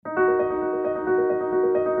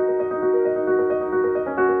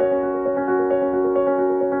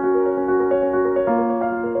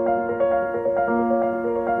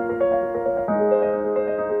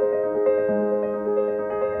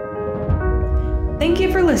Thank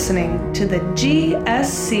you for listening to the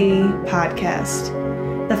GSC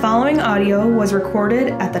podcast. The following audio was recorded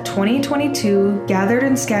at the 2022 Gathered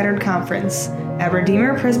and Scattered Conference at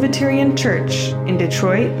Redeemer Presbyterian Church in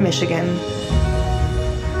Detroit, Michigan.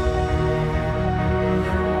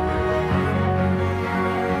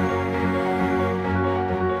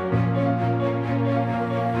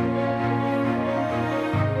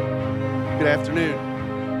 Good afternoon.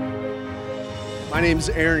 My name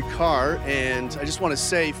is Carr, and I just want to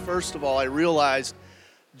say, first of all, I realized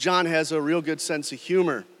John has a real good sense of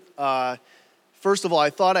humor. First of all,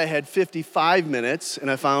 I thought I had 55 minutes,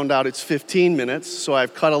 and I found out it's 15 minutes, so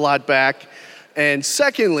I've cut a lot back. And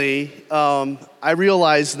secondly, I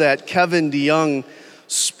realized that Kevin DeYoung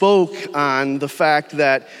spoke on the fact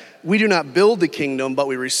that we do not build the kingdom, but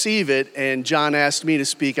we receive it, and John asked me to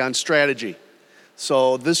speak on strategy.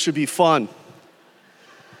 So this should be fun.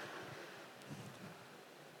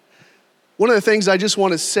 One of the things I just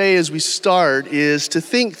want to say as we start is to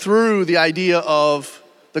think through the idea of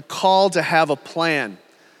the call to have a plan,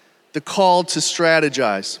 the call to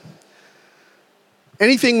strategize.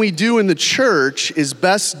 Anything we do in the church is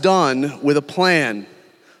best done with a plan,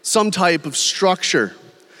 some type of structure.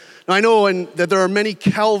 Now, I know that there are many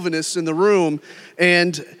Calvinists in the room,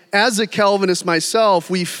 and as a Calvinist myself,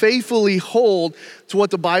 we faithfully hold to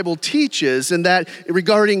what the Bible teaches, and that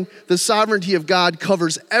regarding the sovereignty of God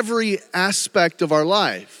covers every aspect of our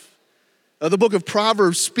life. The book of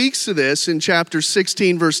Proverbs speaks to this in chapter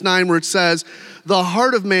 16, verse 9, where it says, "The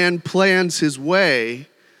heart of man plans his way,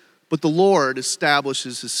 but the Lord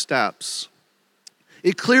establishes his steps."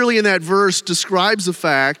 It clearly in that verse describes the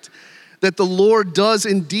fact that the Lord does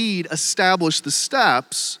indeed establish the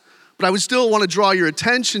steps, but I would still want to draw your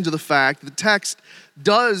attention to the fact that the text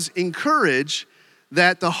does encourage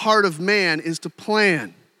that the heart of man is to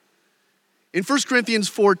plan. In 1 Corinthians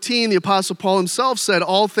 14, the Apostle Paul himself said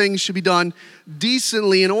all things should be done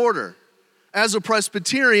decently in order. As a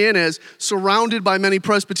Presbyterian, as surrounded by many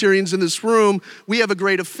Presbyterians in this room, we have a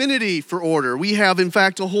great affinity for order. We have, in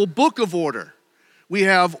fact, a whole book of order. We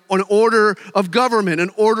have an order of government,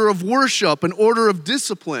 an order of worship, an order of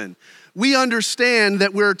discipline. We understand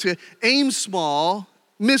that we're to aim small,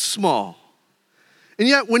 miss small. And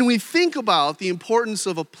yet, when we think about the importance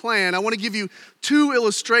of a plan, I want to give you two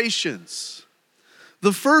illustrations.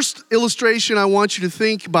 The first illustration I want you to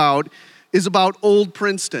think about is about Old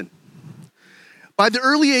Princeton. By the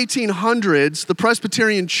early 1800s, the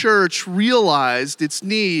Presbyterian Church realized its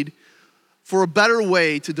need for a better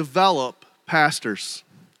way to develop pastors.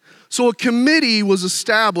 So a committee was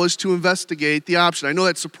established to investigate the option. I know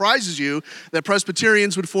that surprises you that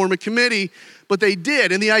Presbyterians would form a committee, but they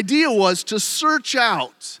did. And the idea was to search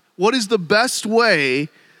out what is the best way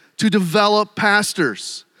to develop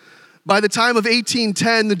pastors. By the time of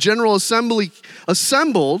 1810, the General Assembly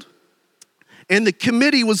assembled, and the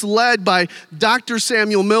committee was led by Dr.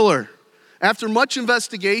 Samuel Miller. After much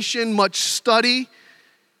investigation, much study,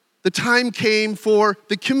 the time came for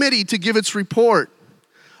the committee to give its report.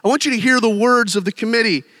 I want you to hear the words of the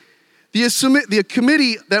committee. The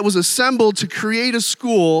committee that was assembled to create a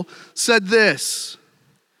school said this: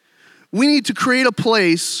 "We need to create a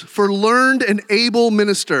place for learned and able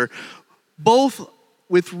minister, both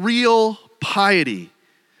with real piety."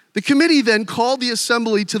 The committee then called the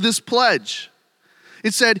assembly to this pledge.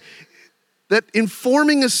 It said that in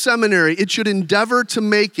forming a seminary, it should endeavor to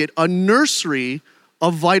make it a nursery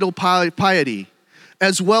of vital piety,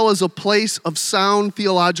 as well as a place of sound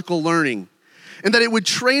theological learning, and that it would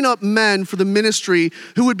train up men for the ministry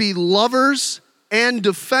who would be lovers and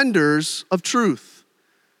defenders of truth.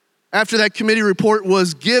 After that committee report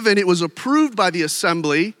was given, it was approved by the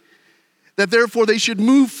assembly that therefore they should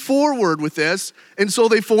move forward with this, and so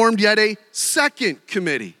they formed yet a second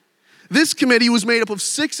committee. This committee was made up of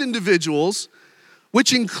 6 individuals,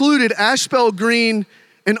 which included Ashbel Green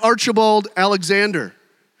and Archibald Alexander.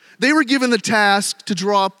 They were given the task to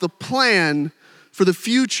draw up the plan for the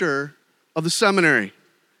future of the seminary.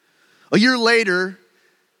 A year later,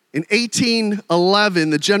 in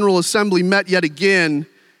 1811, the General Assembly met yet again,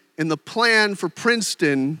 and the plan for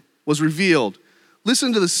Princeton was revealed.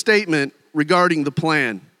 Listen to the statement regarding the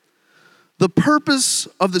plan. "The purpose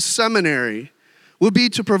of the seminary would be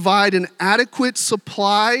to provide an adequate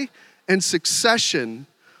supply and succession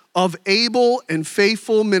of able and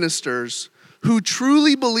faithful ministers who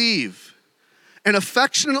truly believe and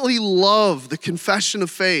affectionately love the confession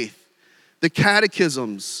of faith, the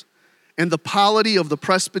catechisms, and the polity of the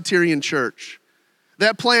Presbyterian Church."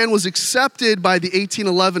 That plan was accepted by the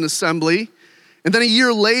 1811 assembly, and then a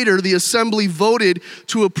year later, the assembly voted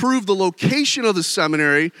to approve the location of the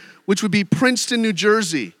seminary, which would be Princeton, New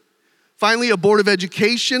Jersey. Finally, a Board of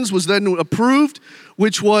Educations was then approved,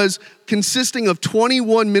 which was consisting of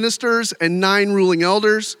 21 ministers and 9 ruling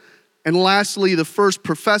elders. And lastly, the first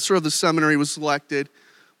professor of the seminary was selected,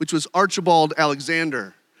 which was Archibald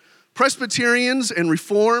Alexander. Presbyterians and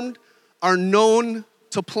Reformed are known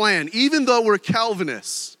to plan. Even though we're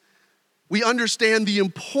Calvinists, we understand the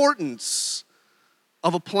importance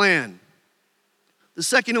of a plan. The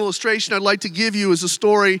second illustration I'd like to give you is a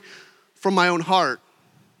story from my own heart.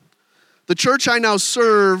 The church I now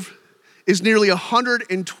serve is nearly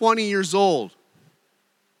 120 years old.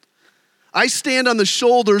 I stand on the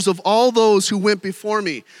shoulders of all those who went before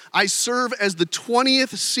me. I serve as the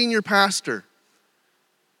 20th senior pastor.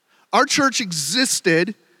 Our church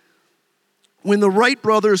existed when the Wright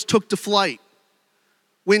brothers took to flight,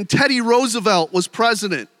 when Teddy Roosevelt was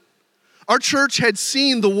president. Our church had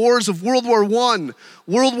seen the wars of World War I,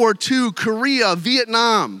 World War II, Korea,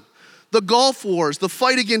 Vietnam, the Gulf Wars, the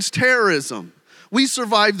fight against terrorism. We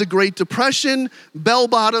survived the Great Depression, bell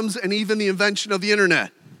bottoms, and even the invention of the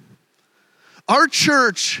internet. Our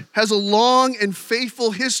church has a long and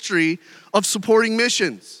faithful history of supporting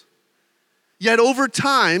missions. Yet over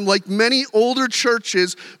time, like many older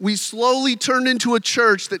churches, we slowly turned into a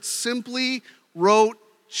church that simply wrote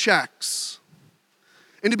checks.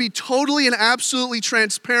 And to be totally and absolutely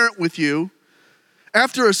transparent with you,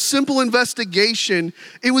 after a simple investigation,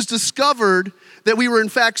 it was discovered that we were in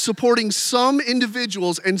fact supporting some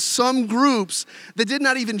individuals and some groups that did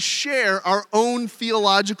not even share our own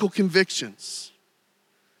theological convictions.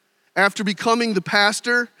 After becoming the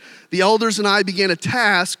pastor, the elders and I began a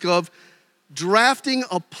task of drafting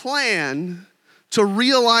a plan to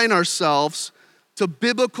realign ourselves to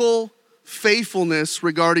biblical faithfulness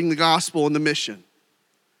regarding the gospel and the mission.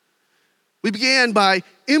 We began by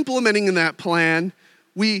implementing in that plan.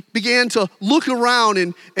 We began to look around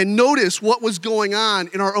and notice what was going on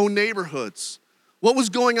in our own neighborhoods, what was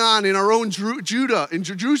going on in our own Judah, in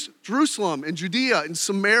Jerusalem, and Judea, and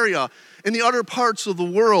Samaria, and the other parts of the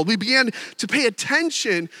world. We began to pay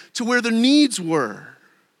attention to where the needs were.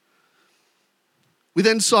 We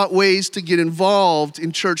then sought ways to get involved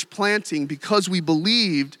in church planting because we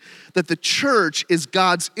believed that the church is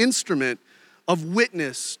God's instrument of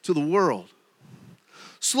witness to the world.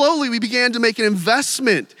 Slowly, we began to make an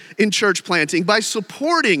investment in church planting by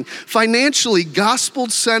supporting financially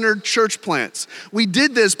gospel-centered church plants. We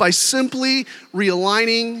did this by simply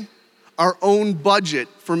realigning our own budget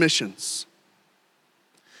for missions.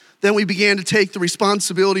 Then we began to take the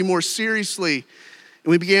responsibility more seriously,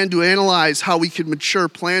 and we began to analyze how we could mature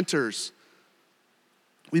planters.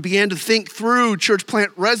 We began to think through church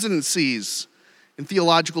plant residencies and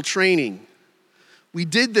theological training. We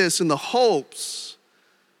did this in the hopes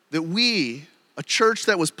that we, a church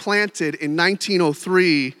that was planted in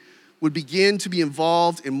 1903, would begin to be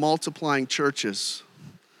involved in multiplying churches.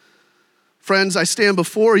 Friends, I stand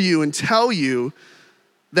before you and tell you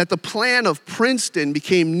that the plan of Princeton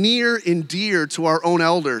became near and dear to our own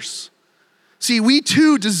elders. See, we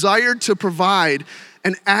too desired to provide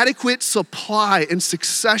an adequate supply and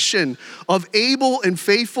succession of able and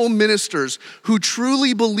faithful ministers who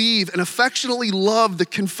truly believe and affectionately love the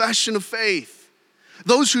confession of faith.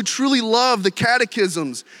 Those who truly love the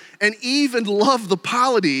catechisms and even love the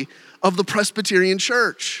polity of the Presbyterian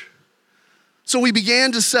Church. So we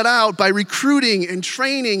began to set out by recruiting and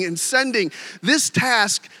training and sending. This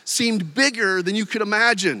task seemed bigger than you could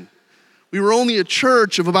imagine. We were only a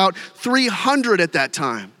church of about 300 at that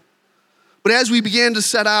time. But as we began to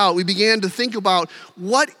set out, we began to think about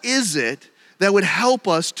what is it that would help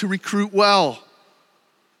us to recruit well?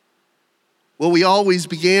 Well, we always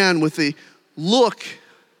began with a look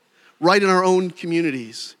right in our own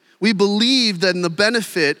communities. We believed that in the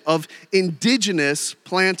benefit of indigenous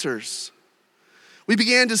planters. We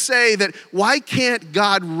began to say that why can't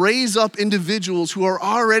God raise up individuals who are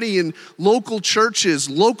already in local churches,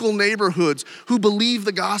 local neighborhoods, who believe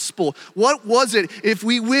the gospel? What was it if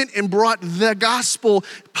we went and brought the gospel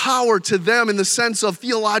power to them in the sense of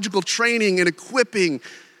theological training and equipping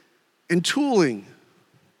and tooling?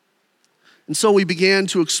 And so we began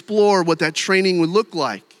to explore what that training would look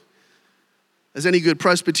like. As any good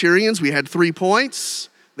Presbyterians, we had 3 points.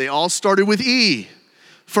 They all started with E.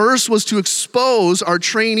 First was to expose our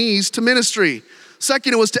trainees to ministry.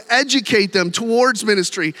 Second, it was to educate them towards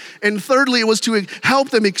ministry. And thirdly, it was to help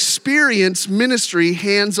them experience ministry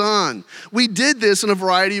hands-on. We did this in a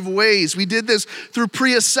variety of ways. We did this through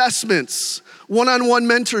pre-assessments, one-on-one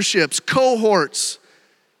mentorships, cohorts,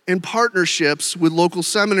 and partnerships with local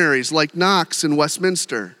seminaries like Knox and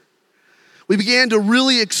Westminster. We began to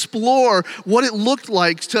really explore what it looked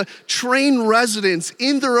like to train residents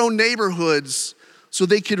in their own neighborhoods so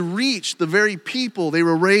they could reach the very people they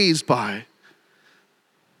were raised by.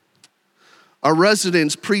 Our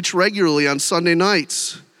residents preach regularly on Sunday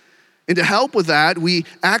nights. And to help with that, we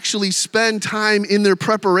actually spend time in their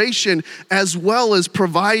preparation as well as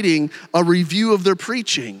providing a review of their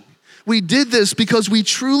preaching. We did this because we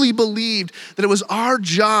truly believed that it was our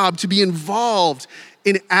job to be involved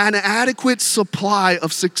in an adequate supply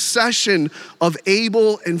of succession of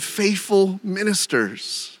able and faithful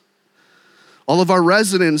ministers. All of our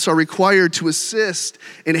residents are required to assist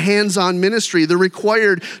in hands-on ministry. They're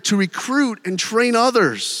required to recruit and train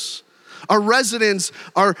others. Our residents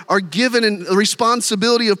are given the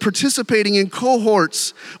responsibility of participating in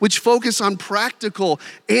cohorts which focus on practical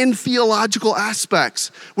and theological aspects,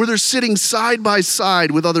 where they're sitting side by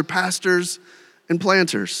side with other pastors and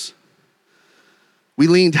planters. We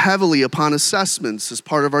leaned heavily upon assessments as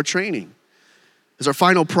part of our training. As our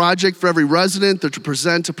final project for every resident, they're to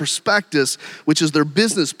present a prospectus, which is their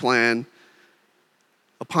business plan,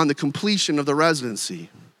 upon the completion of the residency.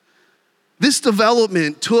 This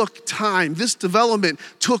development took time. This development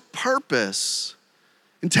took purpose,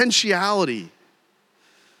 intentionality.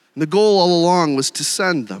 And the goal all along was to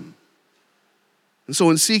send them. And so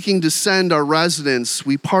in seeking to send our residents,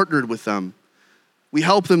 we partnered with them. We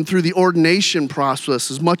helped them through the ordination process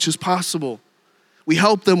as much as possible. We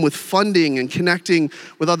helped them with funding and connecting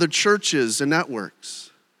with other churches and networks.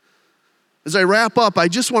 As I wrap up, I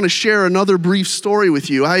just want to share another brief story with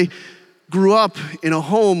you. I grew up in a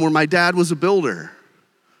home where my dad was a builder.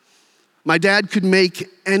 My dad could make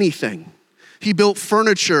anything. He built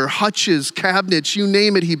furniture, hutches, cabinets, you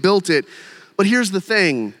name it, he built it. But here's the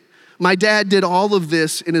thing. My dad did all of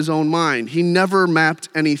this in his own mind. He never mapped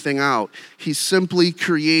anything out. He simply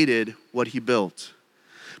created what he built.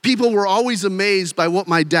 People were always amazed by what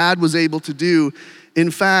my dad was able to do. In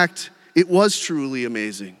fact, it was truly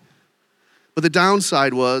amazing. But the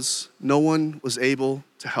downside was no one was able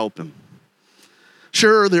to help him.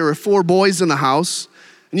 Sure, there were 4 boys in the house,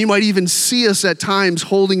 and you might even see us at times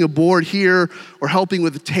holding a board here or helping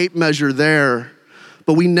with a tape measure there,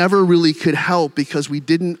 but we never really could help because we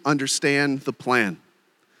didn't understand the plan.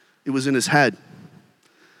 It was in his head.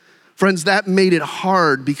 Friends, that made it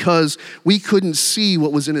hard because we couldn't see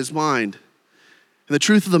what was in his mind. And the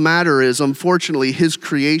truth of the matter is, unfortunately, his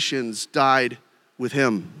creations died with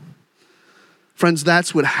him. Friends,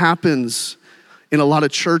 that's what happens in a lot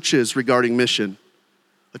of churches regarding mission.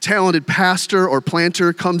 A talented pastor or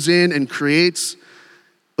planter comes in and creates,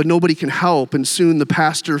 but nobody can help, and soon the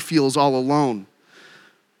pastor feels all alone.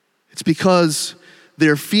 It's because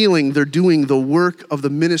they're feeling they're doing the work of the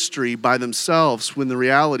ministry by themselves, when the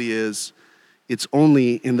reality is it's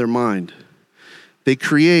only in their mind. They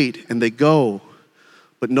create and they go,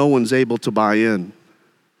 but no one's able to buy in.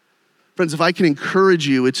 Friends, if I can encourage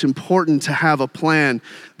you, it's important to have a plan.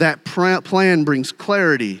 That plan brings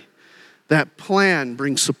clarity. That plan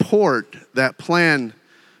brings support. That plan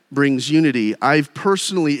brings unity. I've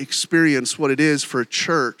personally experienced what it is for a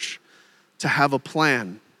church to have a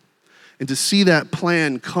plan and to see that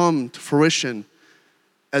plan come to fruition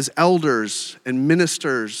as elders and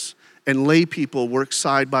ministers and lay people work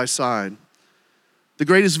side by side. The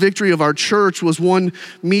greatest victory of our church was one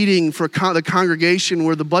meeting for the congregation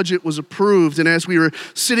where the budget was approved. And as we were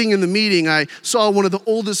sitting in the meeting, I saw one of the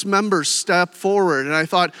oldest members step forward. And I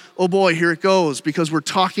thought, oh boy, here it goes. Because we're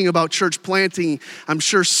talking about church planting, I'm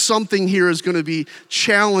sure something here is going to be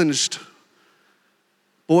challenged.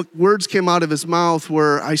 But what words came out of his mouth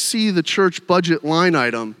were, I see the church budget line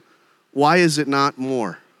item. Why is it not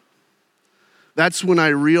more? That's when I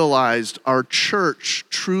realized our church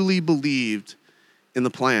truly believed in the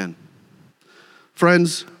plan.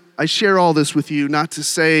 Friends, I share all this with you not to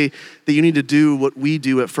say that you need to do what we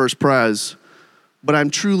do at First Pres, but I'm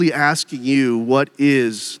truly asking you, what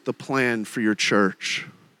is the plan for your church?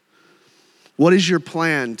 What is your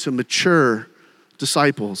plan to mature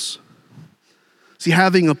disciples? See,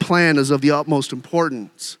 having a plan is of the utmost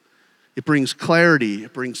importance. It brings clarity,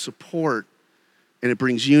 it brings support, and it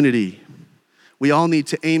brings unity. We all need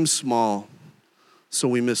to aim small so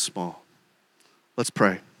we miss small. Let's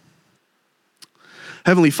pray.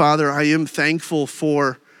 Heavenly Father, I am thankful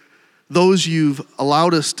for those you've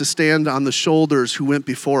allowed us to stand on the shoulders who went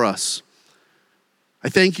before us. I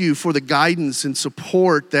thank you for the guidance and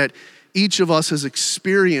support that each of us has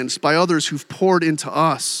experienced by others who've poured into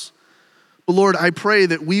us. But Lord, I pray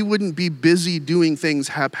that we wouldn't be busy doing things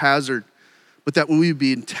haphazard, but that we would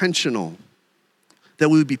be intentional, that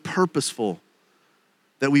we would be purposeful,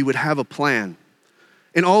 that we would have a plan.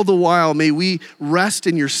 And all the while, may we rest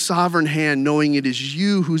in your sovereign hand, knowing it is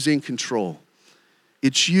you who's in control.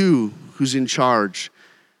 It's you who's in charge.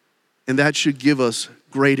 And that should give us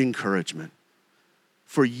great encouragement.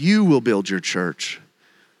 For you will build your church.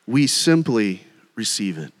 We simply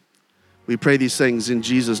receive it. We pray these things in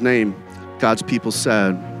Jesus' name. God's people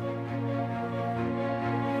said.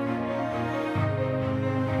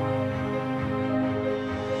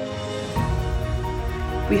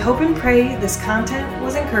 We hope and pray this content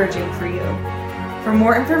was encouraging for you. For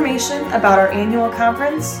more information about our annual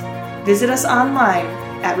conference, visit us online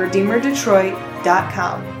at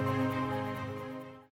redeemerdetroit.com.